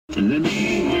Welcome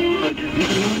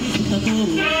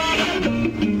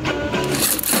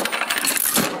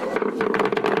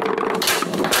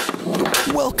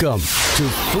to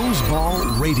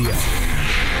Foosball Radio.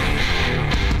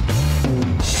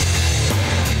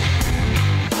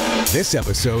 This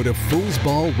episode of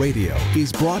Foosball Radio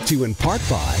is brought to you in part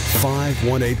by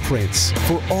 518 Prints.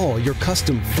 For all your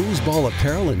custom foosball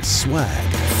apparel and swag,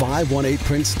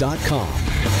 518prints.com.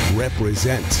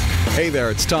 Represent. Hey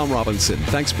there, it's Tom Robinson.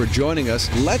 Thanks for joining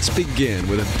us. Let's begin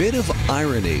with a bit of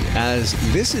irony as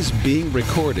this is being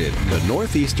recorded. The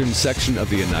northeastern section of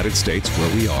the United States,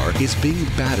 where we are, is being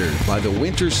battered by the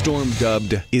winter storm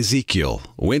dubbed Ezekiel.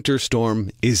 Winter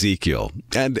Storm Ezekiel.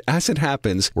 And as it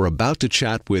happens, we're about to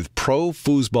chat with pro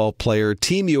foosball player,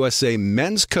 Team USA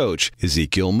men's coach,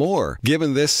 Ezekiel Moore.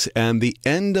 Given this and the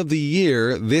end of the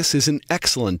year, this is an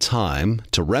excellent time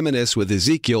to reminisce with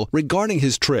Ezekiel regarding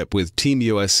his trip with Team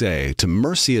USA to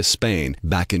Murcia, Spain,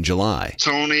 back in July.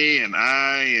 Tony and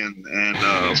I and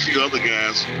a few other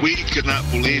guys, we could not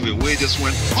believe it. We just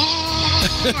went, oh!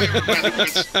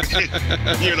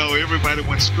 Everybody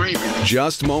went screaming.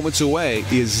 Just moments away,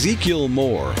 Ezekiel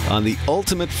Moore on the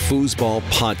Ultimate Foosball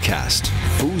Podcast,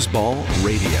 Foosball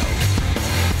Radio.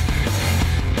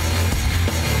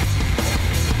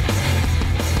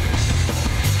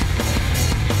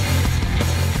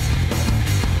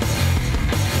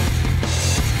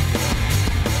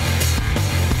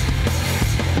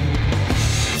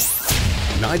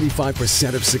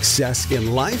 95% of success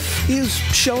in life is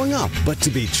showing up. But to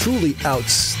be truly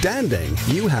outstanding,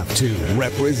 you have to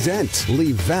represent.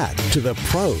 Leave that to the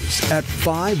pros at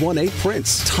 518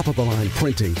 Prints. Top-of-the-line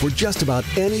printing for just about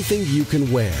anything you can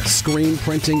wear. Screen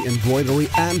printing, embroidery,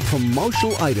 and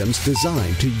promotional items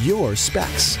designed to your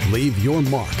specs. Leave your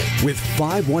mark with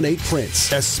 518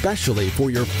 Prints, especially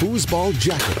for your foosball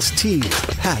jackets, tees,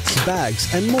 hats,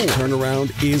 bags, and more.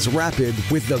 Turnaround is rapid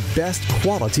with the best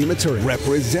quality material.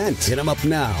 Represent. Hit them up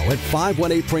now at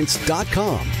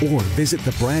 518prints.com or visit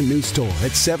the brand new store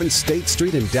at 7th State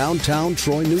Street in downtown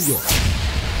Troy, New York.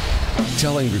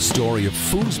 Telling the story of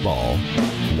foosball,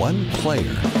 one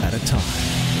player at a time.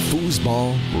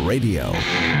 Foosball Radio.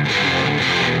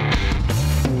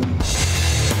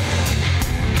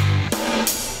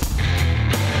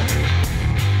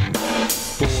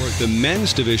 For the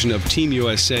men's division of Team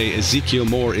USA, Ezekiel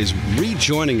Moore is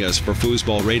rejoining us for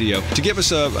Foosball Radio to give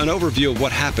us an overview of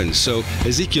what happens. So,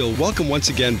 Ezekiel, welcome once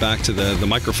again back to the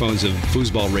microphones of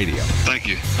Foosball Radio. Thank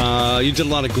you. You did a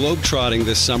lot of globe-trotting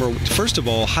this summer. First of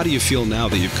all, how do you feel now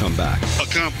that you've come back?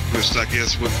 Accomplished, I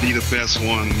guess, would be the best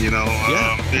one,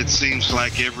 It seems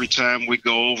like every time we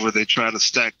go over, they try to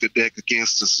stack the deck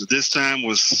against us. This time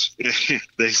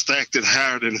they stacked it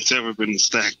higher than it's ever been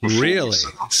stacked before. Really?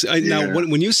 So, now,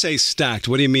 when you say stacked,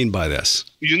 what do you mean by this?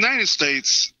 United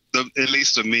States, at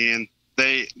least the men,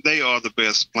 they are the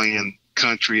best playing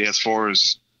country as far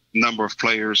as number of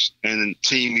players and in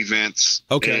team events.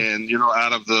 Okay. And,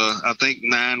 out of I think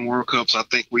 9 World Cups, I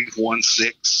think we've won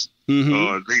 6. Mm-hmm.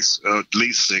 Or at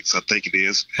least 6, I think it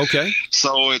is. Okay.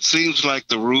 So it seems like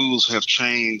the rules have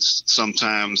changed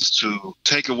sometimes to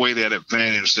take away that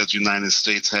advantage that the United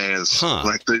States has. Huh.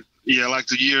 Like the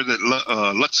year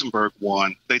that Luxembourg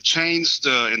won, they changed,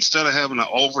 instead of having an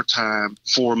overtime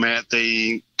format,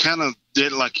 they kind of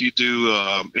did like you do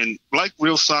in like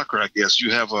real soccer, I guess.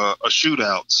 You have a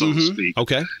shootout, so to speak.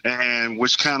 Okay. And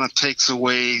which kind of takes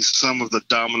away some of the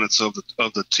dominance of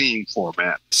the team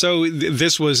format. So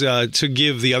this was to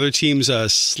give the other teams a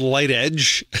slight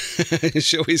edge,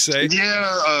 shall we say?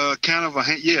 Yeah,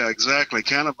 exactly.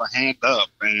 Kind of a hand up.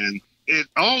 And it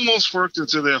almost worked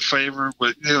into their favor,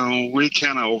 but, we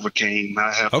kind of overcame.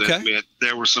 I have to admit,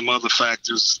 there were some other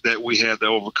factors that we had to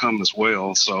overcome as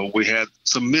well. So we had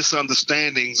some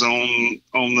misunderstandings on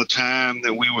the time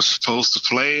that we were supposed to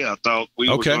play. I thought we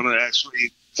were going to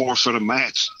actually forfeit a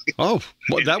match. Oh,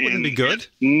 well, that wouldn't be good.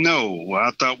 No,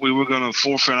 I thought we were going to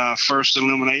forfeit our first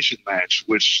elimination match,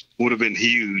 which would have been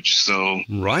huge. So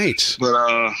right,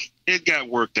 but it got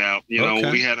worked out.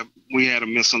 We had a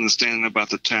misunderstanding about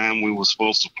the time we were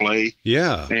supposed to play.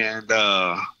 Yeah, and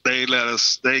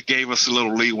they gave us a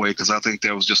little leeway because I think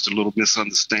there was just a little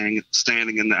misunderstanding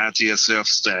in the ITSF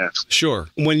staff. Sure.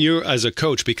 When you're as a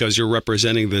coach, because you're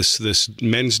representing this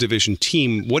men's division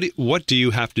team, what do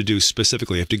you have to do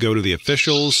specifically? You have to go to the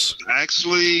officials?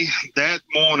 Actually, that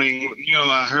morning,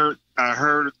 I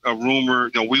heard a rumor.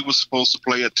 We were supposed to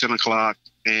play at 10 o'clock,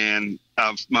 and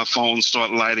my phone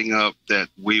started lighting up that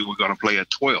we were going to play at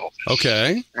 12.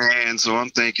 Okay. And so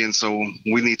I'm thinking, so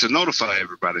we need to notify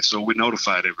everybody. So we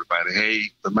notified everybody,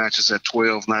 hey, the match is at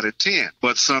 12, not at 10.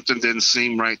 But something didn't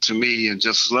seem right to me. And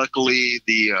just luckily,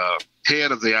 the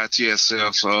head of the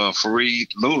ITSF, Fareed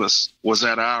Lewis, was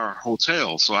at our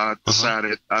hotel. So I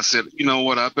decided, I said, you know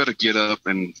what, I better get up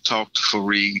and talk to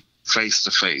Fareed face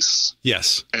to face.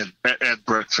 Yes. At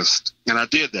breakfast. And I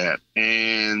did that.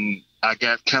 And I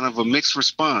got kind of a mixed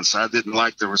response. I didn't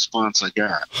like the response I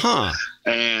got.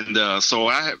 And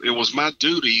so it was my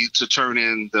duty to turn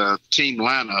in the team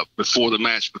lineup before the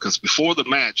match, because before the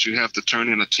match, you have to turn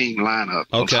in a team lineup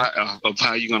of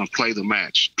how you're going to play the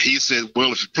match. He said,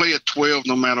 well, if you play at 12,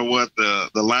 no matter what, the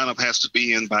lineup has to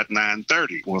be in by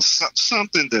 9:30. Well,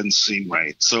 something doesn't seem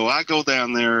right. So I go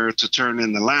down there to turn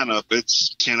in the lineup.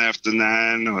 It's 10 after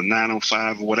 9 or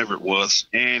 9:05 or whatever it was.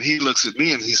 And he looks at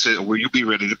me and he said, will you be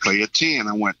ready to play at 10?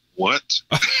 I went, what?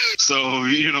 So,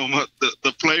 you know,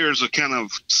 the players are kind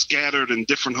of scattered in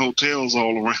different hotels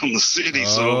all around the city.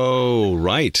 Oh,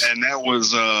 right. And that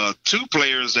was 2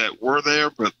 players that were there,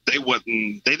 but they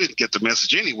didn't get the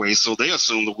message anyway, so they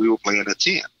assumed that we were playing at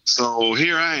 10. So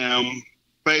here I am,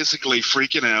 basically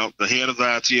freaking out. The head of the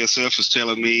ITSF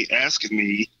is asking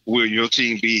me, will your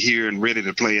team be here and ready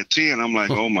to play at 10? I'm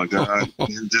like, oh my God,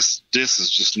 this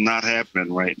is just not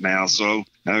happening right now. So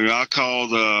I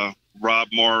called Rob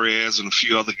Morez and a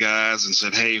few other guys and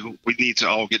said, hey, we need to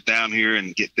all get down here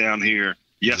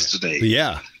yesterday.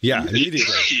 Yeah,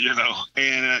 immediately. You know,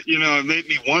 and, you know, it made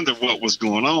me wonder what was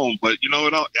going on. But, you know,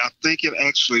 I think it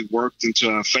actually worked into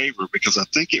our favor, because I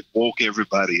think it woke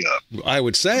everybody up. I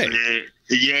would say.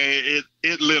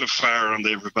 It lit a fire under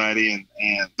everybody,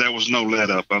 and there was no let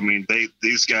up. I mean,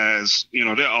 these guys, you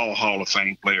know, they're all Hall of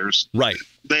Fame players. Right.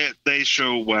 They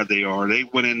show why they are. They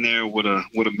went in there with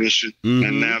a mission,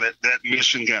 and now that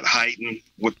mission got heightened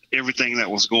with everything that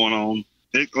was going on.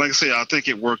 Like I say, I think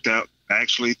it worked out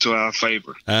actually to our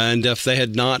favor. And if they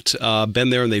had not been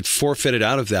there and they'd forfeited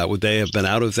out of that, would they have been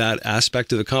out of that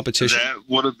aspect of the competition? That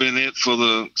would have been it for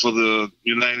the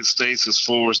United States as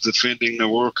far as defending the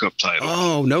World Cup title.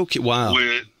 Oh, no. Wow.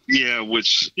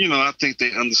 Which, you know, I think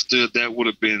they understood that would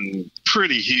have been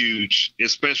pretty huge,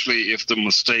 especially if the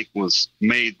mistake was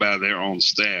made by their own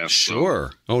staff.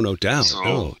 Sure. So, no doubt.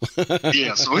 So,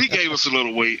 so he gave us a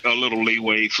little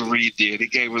leeway. Fareed did. He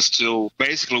gave us till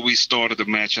basically we started the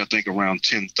match, I think, around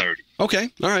 10:30. Okay.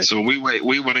 All right. So we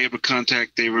were able to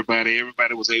contact everybody.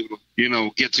 Everybody was able to, you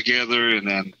know, get together and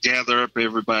then gather up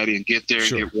everybody and get there and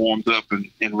get warmed up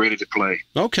and ready to play.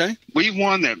 Okay. We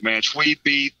won that match. We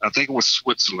beat, I think it was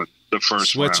Switzerland. The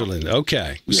first Switzerland. Round.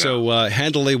 Okay. Yeah. So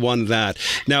handily won that.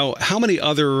 Now, how many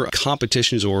other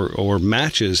competitions or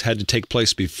matches had to take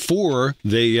place before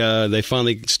they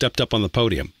finally stepped up on the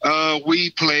podium?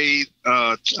 We played,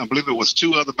 I believe it was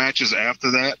 2 other matches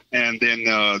after that, and then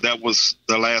that was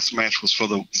the last match was for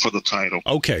the title.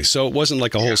 Okay, so it wasn't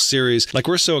like a whole series. Like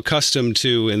we're so accustomed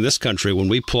to in this country, when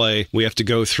we play, we have to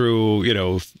go through, you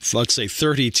know, let's say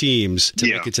 30 teams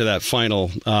to make it to that final.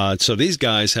 So these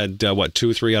guys had 2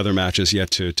 or 3 other matches yet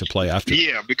to play after.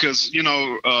 Yeah, because, you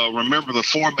know, remember the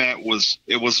format was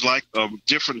like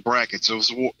different brackets. It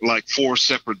was like 4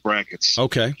 separate brackets.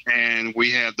 Okay. And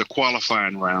we had the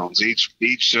qualifying rounds.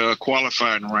 Each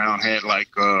qualifying round had like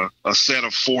a set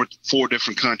of four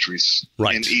different countries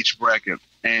in each bracket.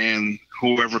 And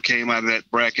whoever came out of that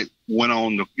bracket went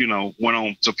on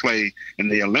to play in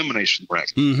the elimination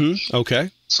bracket. Mm-hmm. Okay.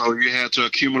 So you had to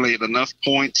accumulate enough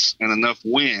points and enough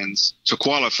wins to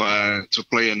qualify to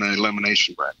play in the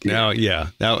elimination bracket. Now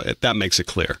that makes it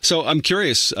clear. So I'm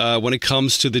curious, when it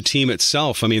comes to the team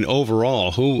itself, I mean,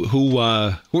 overall, who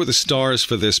are the stars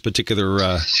for this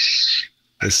particular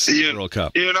this World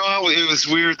Cup? You know, it was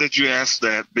weird that you asked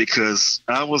that, because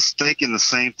I was thinking the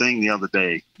same thing the other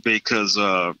day, because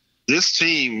this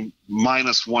team,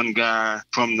 minus one guy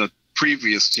from the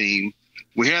previous team,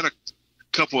 we had a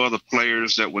couple other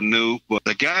players that were new, but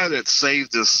the guy that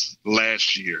saved us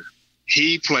last year,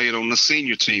 he played on the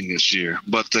senior team this year.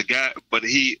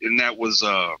 That was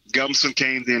Gumson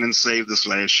came in and saved us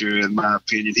last year. In my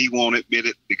opinion, he won't admit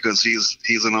it because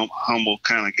he's an humble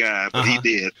kind of guy, but he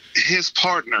did. His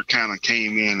partner kind of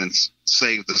came in and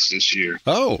saved us this year.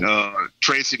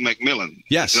 Tracy McMillan.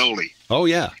 Yes. Goalie. Oh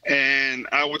yeah. And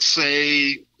I would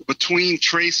say between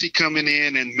Tracy coming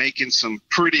in and making some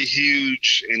pretty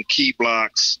huge and key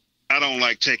blocks, I don't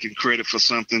like taking credit for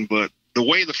something, but the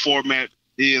way the format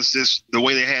is, the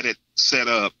way they had it set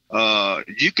up,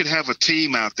 you could have a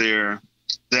team out there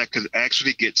that could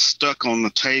actually get stuck on the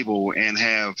table and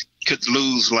could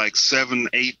lose like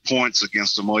 7-8 points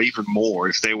against them, or even more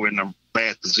if they were in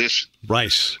bad position.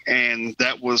 Right. And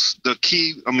that was the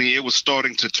key. I mean, it was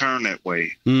starting to turn that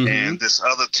way. Mm-hmm. And this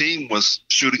other team was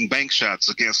shooting bank shots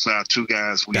against our two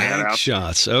guys we had out. Bank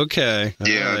shots, okay.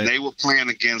 Yeah, right. They were playing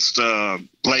against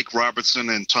Blake Robertson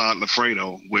and Todd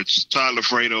Lafredo, which Todd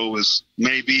Lafredo is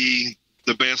maybe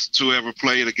the best to ever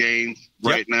play the game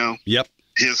right now. Yep.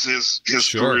 His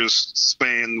career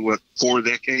spanned, 4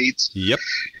 decades? Yep.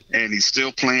 And he's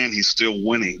still playing. He's still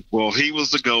winning. Well, he was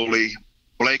the goalie.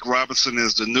 Blake Robertson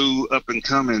is the new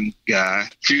up-and-coming guy,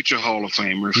 future Hall of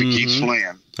Famer if he keeps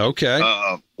playing. Okay.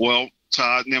 Well,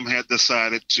 Todd and them had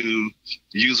decided to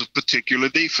use a particular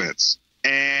defense,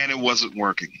 and it wasn't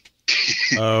working.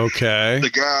 Okay.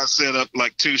 The guy set up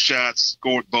like 2 shots,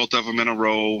 scored both of them in a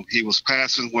row. He was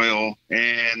passing well,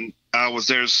 and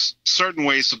there's certain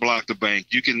ways to block the bank.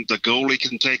 The goalie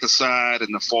can take a side,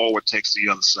 and the forward takes the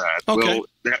other side. Okay.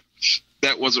 Well,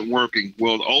 that wasn't working.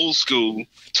 Well, the old school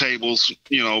tables,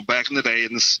 back in the day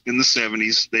in the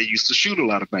 70s, they used to shoot a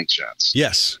lot of bank shots.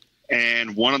 Yes.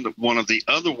 And one of the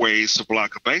other ways to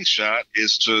block a bank shot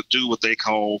is to do what they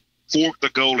call fork the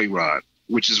goalie rod,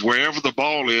 which is wherever the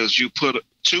ball is, you put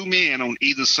 2 men on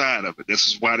either side of it. This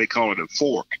is why they call it a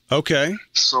fork. Okay.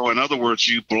 So in other words,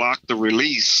 you block the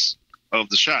release of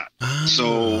the shot.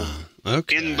 So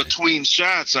in between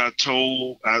shots, I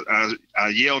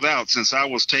yelled out, since I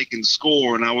was taking the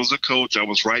score and I was a coach, I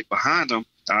was right behind him.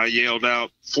 I yelled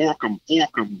out, fork him,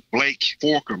 Blake,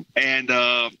 fork him. And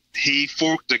he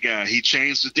forked the guy. He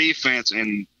changed the defense,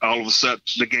 and all of a sudden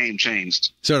the game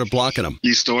changed. Started blocking him.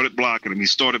 He started blocking him. He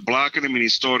stopped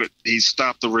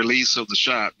the release of the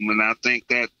shot. And I think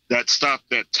that stopped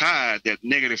that tide, that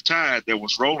negative tide that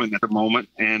was rolling at the moment.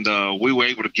 And we were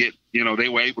able to get, they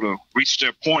were able to reach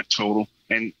their point total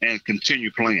and continue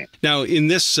playing. Now, in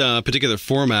this particular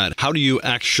format, how do you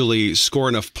actually score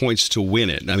enough points to win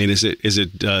it? I mean, is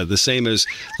it the same as,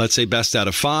 let's say, best out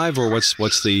of 5, or what's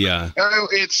the?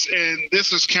 And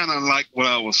this is kind of like what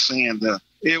I was saying.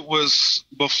 It was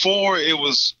before. It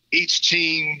was each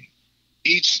team,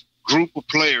 each group of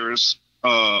players,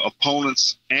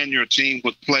 opponents, and your team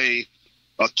would play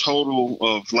a total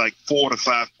of like 4 to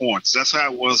 5 points. That's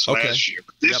how it was last year.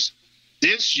 But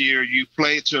this year, you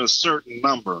play to a certain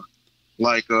number,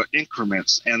 like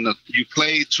increments, and you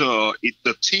play to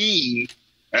the team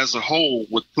as a whole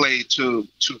would play to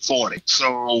 240.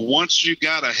 So once you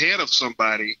got ahead of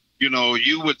somebody,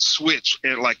 you would switch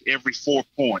at like every 4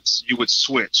 points. You would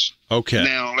switch. Okay.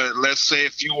 Now, let's say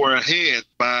if you were ahead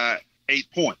by 8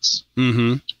 points.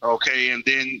 Mm-hmm. Okay, and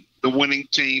then the winning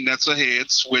team that's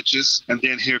ahead switches, and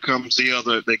then here comes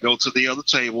they go to the other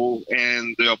table,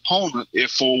 and the opponent, if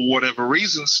for whatever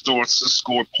reason starts to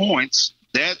score points,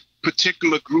 that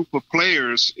particular group of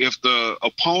players, if the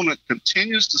opponent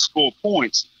continues to score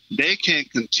points, they can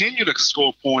continue to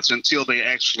score points until they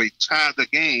actually tie the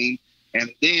game,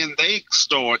 and then they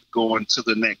start going to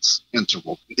the next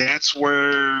interval. That's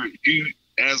where you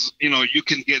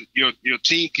can get your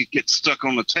team can get stuck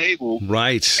on the table,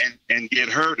 right, and get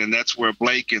hurt, and that's where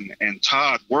Blake and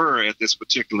Todd were at this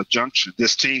particular junction.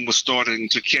 This team was starting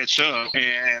to catch up,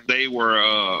 and they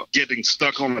were getting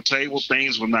stuck on the table.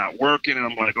 Things were not working, and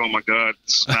I'm like, oh my God,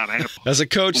 this is not happening. As a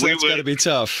coach, that's got to be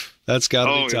tough. That's got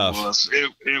to be tough.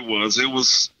 It was.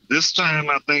 This time,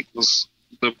 I think, was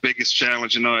the biggest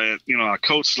challenge. I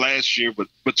coached last year, but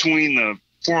between the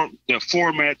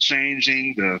format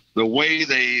changing, the way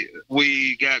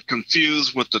we got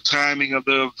confused with the timing of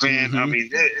the event. Mm-hmm. I mean,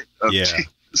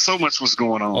 so much was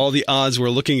going on. All the odds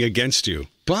were looking against you,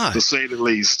 but to say the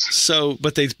least.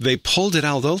 But they pulled it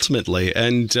out ultimately,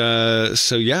 and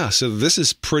so this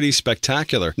is pretty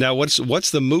spectacular. Now, what's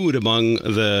the mood among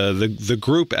the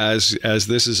group as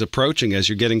this is approaching, as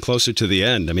you're getting closer to the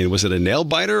end? I mean, was it a nail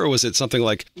biter, or was it something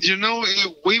like?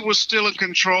 We were still in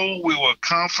control. We were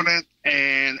confident.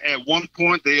 And at one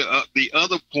point, the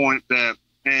other point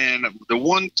and the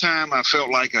one time I felt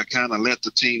like I kind of let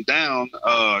the team down,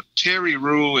 Terry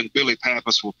Rue and Billy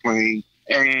Pappas were playing,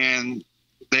 and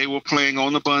they were playing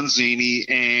on the Bunzini,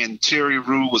 and Terry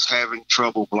Rue was having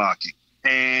trouble blocking.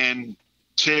 And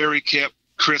Terry kept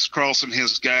crisscrossing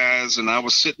his guys, and I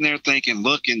was sitting there thinking,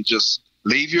 look, and just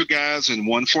leave your guys in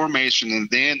one formation and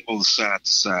then move side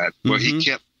to side. Mm-hmm. But he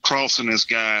kept crossing his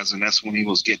guys, and that's when he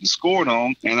was getting scored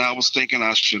on. And I was thinking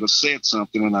I should have said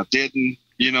something, and I didn't.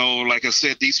 Like I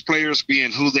said, these players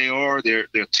being who they are, they're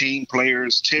team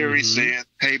players. Terry said,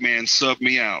 hey, man, sub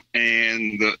me out.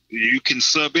 And you can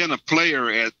sub in a player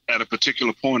at a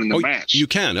particular point in the match. You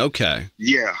can? Okay.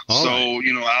 Yeah. All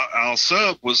right. Our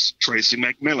sub was Tracy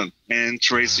McMillan, and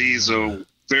Tracy's a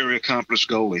very accomplished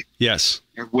goalie. Yes.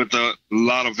 With a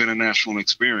lot of international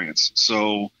experience.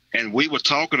 So And we were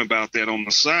talking about that on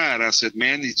the side. I said,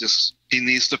 man, he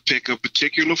needs to pick a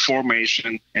particular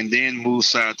formation and then move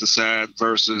side to side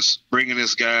versus bringing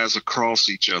his guys across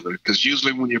each other. Because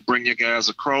usually when you bring your guys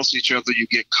across each other, you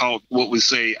get caught what we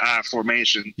say I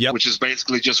formation, which is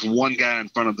basically just one guy in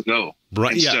front of the goal.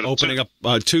 Right, yeah, opening up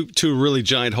two really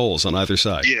giant holes on either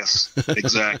side. Yes,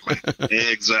 exactly.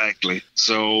 Exactly.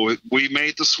 So we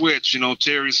made the switch.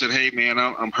 Terry said, hey, man,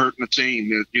 I'm hurting the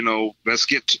team. Let's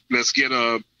get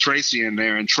Tracy in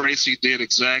there. And Tracy did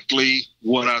exactly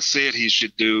what I said he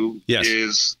should do,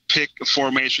 is pick a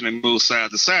formation and move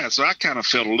side to side. So I kind of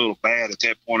felt a little bad at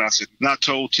that point. I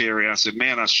told Terry, I said,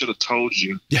 man, I should have told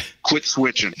you, quit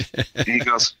switching. And he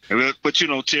goes, but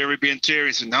Terry being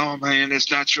Terry said, no, man,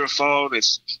 it's not your fault.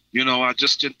 It's, I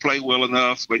just didn't play well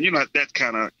enough. But, that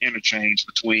kind of interchange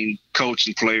between coach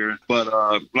and player. But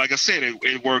like I said,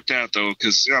 it worked out, though,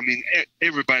 because,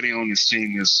 everybody on this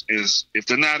team is, if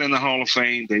they're not in the Hall of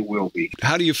Fame, they will be.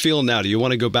 How do you feel now? Do you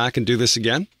want to go back and do this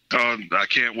again? I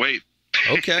can't wait.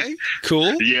 Okay,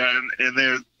 cool. Yeah, and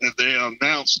they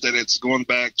announced that it's going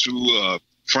back to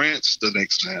France the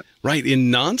next time. Right,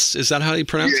 in Nantes? Is that how you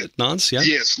pronounce it? Nantes, yeah?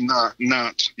 Yes,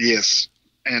 Nantes, yes.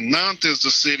 And Nantes is the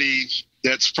city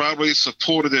that's probably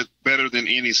supported it better than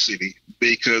any city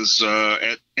because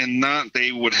in Nantes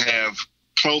they would have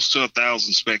close to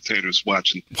 1,000 spectators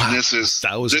watching. Wow, and this is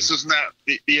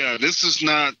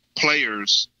not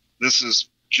players. This is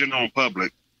general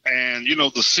public. And,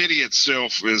 the city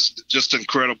itself is just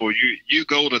incredible. You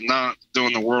go to Nantes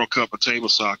during the World Cup of table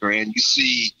soccer and you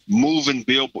see moving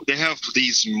billboards. They have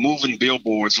these moving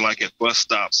billboards like at bus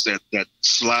stops that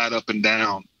slide up and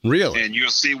down. Really? And you'll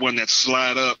see one that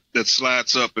slides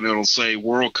up and it'll say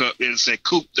World Cup. It'll say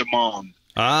Coupe du Monde.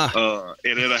 And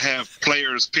it'll have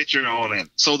players' picture on it.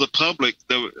 So the public,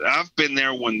 I've been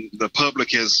there when the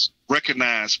public has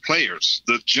recognized players,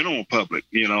 the general public.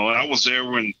 I was there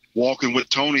when walking with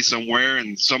Tony somewhere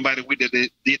and somebody we didn't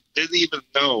even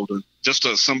know,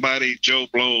 somebody, Joe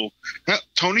Blow,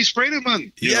 Tony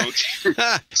Sprademan.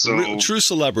 So true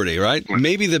celebrity, right?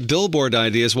 Maybe the billboard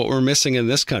idea is what we're missing in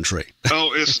this country.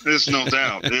 Oh, it's no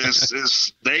doubt.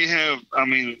 They have,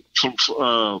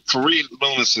 Fareed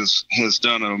Lunis has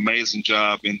done an amazing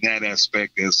job in that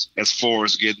aspect as far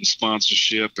as getting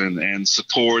sponsorship and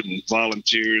support and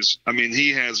volunteers.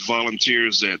 He has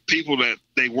volunteers people that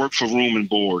they work for room and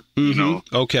board,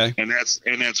 Okay. And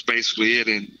that's basically it.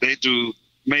 And they do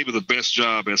maybe the best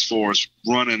job as far as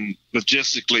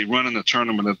logistically running a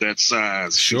tournament of that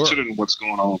size, considering what's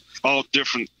going on, all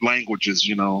different languages,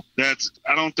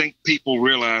 I don't think people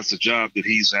realize the job that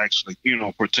he's actually,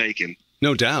 partaking.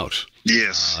 No doubt.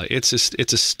 Yes.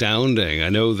 It's astounding. I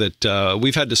know that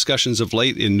we've had discussions of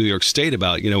late in New York State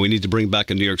about, we need to bring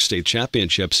back a New York State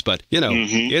championships. But,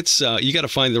 it's you got to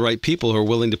find the right people who are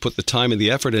willing to put the time and the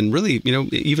effort and really,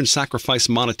 even sacrifice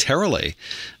monetarily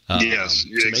to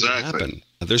make it happen.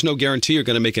 There's no guarantee you're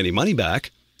going to make any money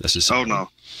back necessarily.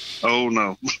 Oh,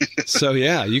 no. So,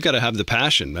 you got to have the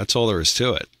passion. That's all there is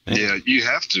to it. Man. Yeah, you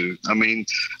have to.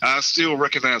 I still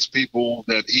recognize people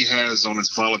that he has on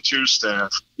his volunteer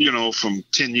staff, from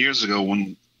 10 years ago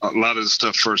when a lot of this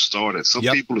stuff first started. Some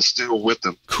people are still with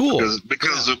them. Cool.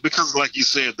 Because like you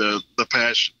said, the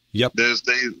passion. Yep.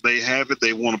 They have it.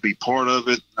 They want to be part of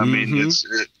it.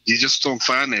 You just don't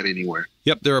find that anywhere.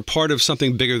 Yep, they're a part of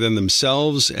something bigger than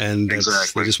themselves, and they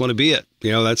just want to be it.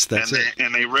 That's it.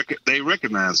 And they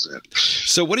recognize that.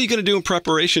 So, what are you going to do in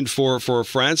preparation for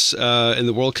France in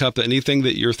the World Cup? Anything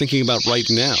that you're thinking about right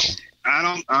now?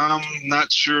 I'm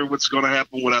not sure what's going to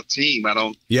happen with our team. I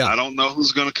don't know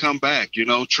who's going to come back.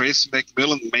 Tracy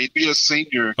McMillan may be a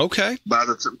senior. Okay. By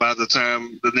the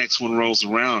time the next one rolls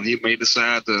around, he may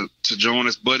decide to join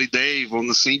his buddy Dave on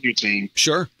the senior team.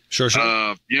 Sure.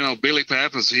 Billy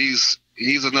Pappas, he's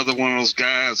another one of those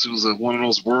guys who's one of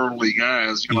those worldly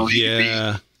guys. He could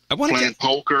be playing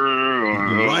poker or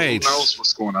who knows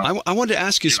what's going on. I wanted to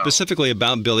ask you specifically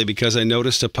about Billy because I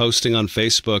noticed a posting on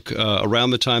Facebook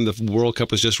around the time the World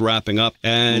Cup was just wrapping up,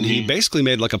 and he basically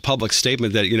made like a public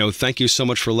statement that, thank you so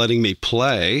much for letting me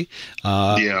play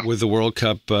with the World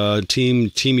Cup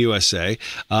Team USA,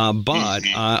 but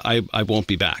I won't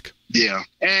be back. Yeah.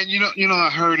 And, I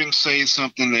heard him say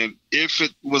something that if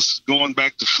it was going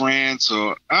back to France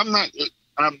or I'm not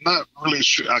really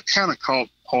sure. I kind of caught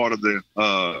part of the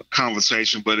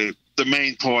conversation, but the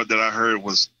main part that I heard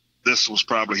was this was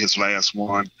probably his last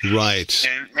one. Right.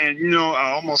 And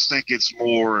I almost think it's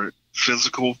more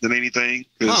physical than anything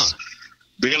because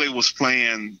Billy was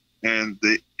playing and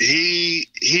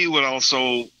he would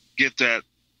also get that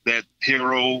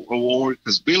hero award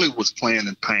because Billy was playing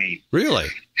in pain. Really?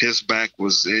 His back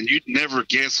was, and you'd never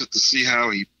guess it to see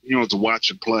how he to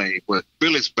watch him play. But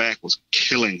Billy's back was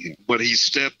killing him. But he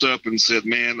stepped up and said,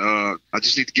 man, I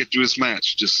just need to get through this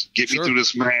match. Just get me through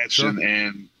this match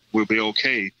and we'll be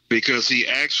okay. Because he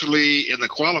actually, in the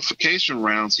qualification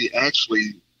rounds, he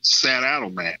actually sat out a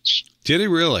match. Did he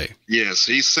really? Yes,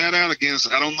 he sat out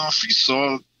against, I don't know if you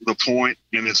saw the point,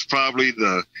 and it's probably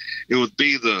it would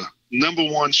be the number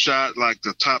one shot, like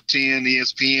the top 10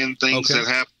 ESPN things that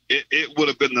happened. It would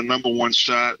have been the number one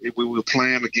shot if we were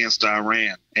playing against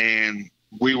Iran. And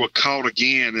we were caught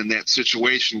again in that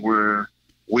situation where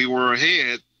we were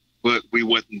ahead, but we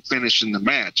wasn't finishing the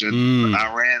match. And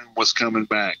Iran was coming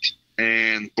back.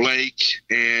 And Blake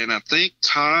and I think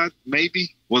Todd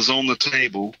maybe was on the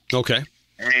table. Okay.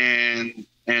 And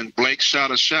Blake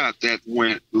shot a shot that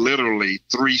went literally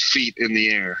 3 feet in the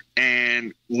air.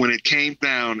 And when it came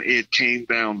down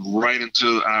right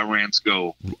into Iran's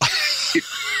goal.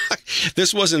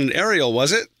 This wasn't an aerial,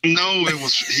 was it? No, it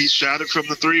was. He shot it from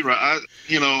the 3.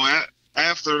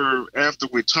 After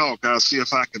we talk, I'll see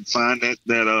if I can find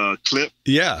that clip.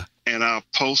 Yeah. And I'll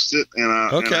post it, and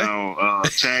I'll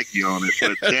tag you on it.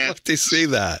 But I'd love to see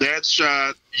that. That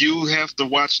shot, you have to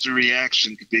watch the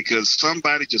reaction because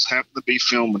somebody just happened to be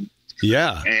filming.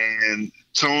 Yeah. And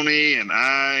Tony and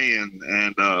I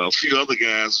and a few other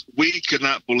guys, we could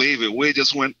not believe it. We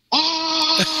just went, oh!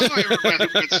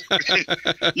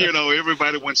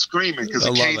 Everybody went screaming because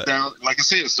it came down. Like I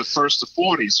said, it's the first to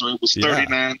 40, so it was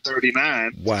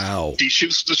 39-39. Wow. He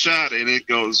shoots the shot, and it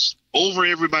goes over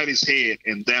everybody's head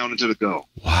and down into the goal.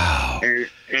 Wow.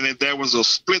 And there was a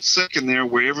split second there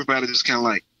where everybody just kind of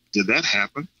like, did that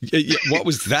happen? What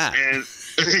was that? And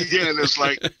it's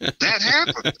like, that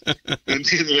happened. And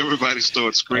then everybody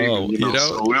started screaming,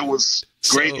 So it was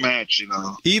a great match,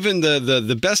 Even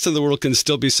the best in the world can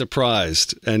still be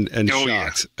surprised and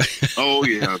shocked. Yeah. Oh,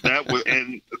 yeah. That was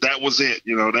it.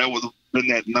 That was been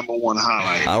that number one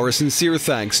highlight. Our sincere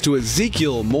thanks to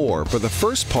Ezekiel Moore for the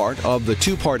first part of the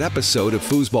 2-part episode of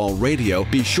Foosball Radio.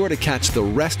 Be sure to catch the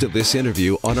rest of this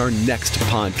interview on our next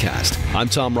podcast. I'm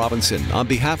Tom Robinson. On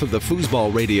behalf of the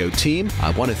Foosball Radio team,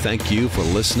 I want to thank you for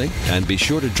listening, and be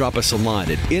sure to drop us a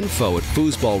line at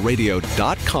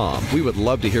info@foosballradio.com. We would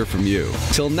love to hear from you.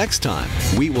 Till next time,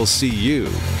 we will see you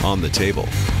on the table.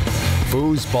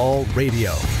 Foosball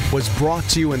Radio was brought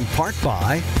to you in part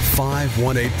by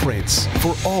 518 Prints.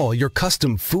 For all your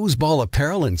custom foosball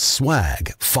apparel and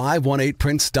swag,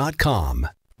 518prints.com.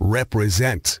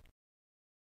 Represent.